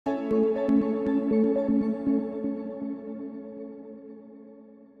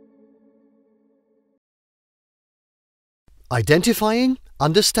Identifying,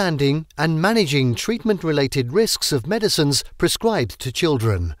 understanding and managing treatment-related risks of medicines prescribed to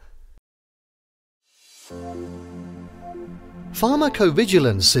children.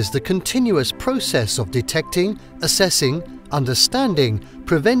 Pharmacovigilance is the continuous process of detecting, assessing, understanding,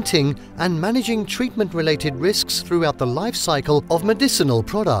 preventing and managing treatment-related risks throughout the life cycle of medicinal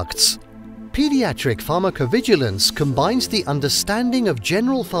products. Pediatric pharmacovigilance combines the understanding of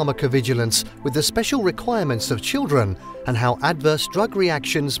general pharmacovigilance with the special requirements of children and how adverse drug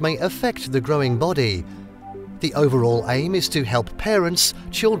reactions may affect the growing body. The overall aim is to help parents,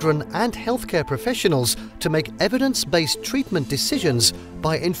 children and healthcare professionals to make evidence-based treatment decisions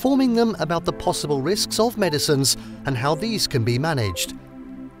by informing them about the possible risks of medicines and how these can be managed.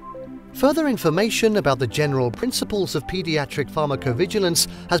 Further information about the general principles of pediatric pharmacovigilance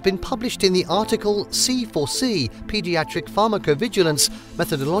has been published in the article C4C Pediatric Pharmacovigilance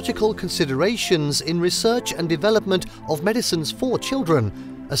Methodological Considerations in Research and Development of Medicines for Children,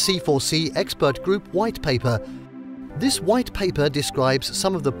 a C4C expert group white paper. This white paper describes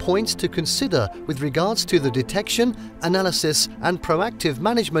some of the points to consider with regards to the detection, analysis and proactive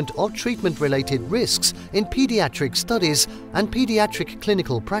management of treatment-related risks in pediatric studies and pediatric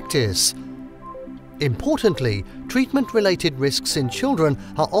clinical practice. Importantly, treatment-related risks in children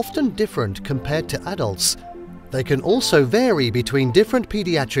are often different compared to adults. They can also vary between different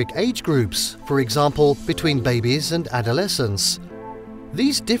pediatric age groups, for example, between babies and adolescents.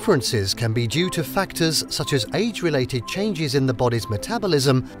 These differences can be due to factors such as age-related changes in the body's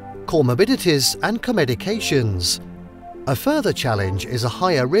metabolism, comorbidities and comedications. A further challenge is a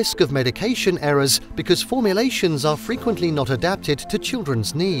higher risk of medication errors because formulations are frequently not adapted to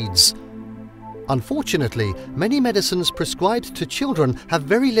children's needs. Unfortunately, many medicines prescribed to children have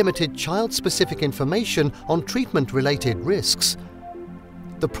very limited child-specific information on treatment-related risks.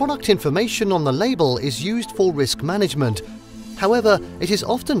 The product information on the label is used for risk management. However, it is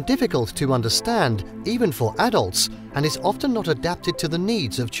often difficult to understand, even for adults, and is often not adapted to the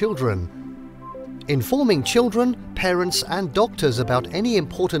needs of children. Informing children, parents and doctors about any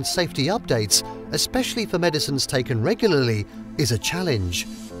important safety updates, especially for medicines taken regularly, is a challenge.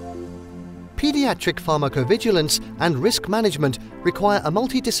 Pediatric pharmacovigilance and risk management require a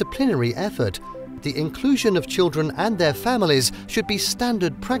multidisciplinary effort. The inclusion of children and their families should be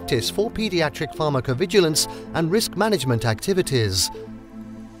standard practice for pediatric pharmacovigilance and risk management activities.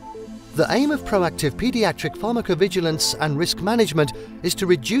 The aim of proactive pediatric pharmacovigilance and risk management is to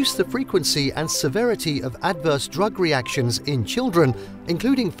reduce the frequency and severity of adverse drug reactions in children,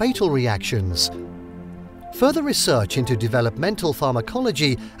 including fatal reactions. Further research into developmental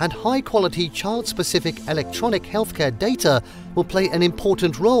pharmacology and high-quality child-specific electronic healthcare data will play an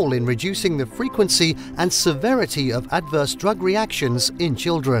important role in reducing the frequency and severity of adverse drug reactions in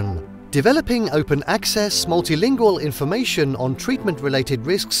children. Developing open-access, multilingual information on treatment-related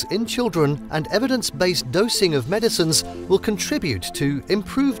risks in children and evidence-based dosing of medicines will contribute to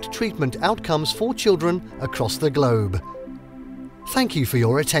improved treatment outcomes for children across the globe. Thank you for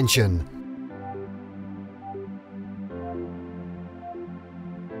your attention.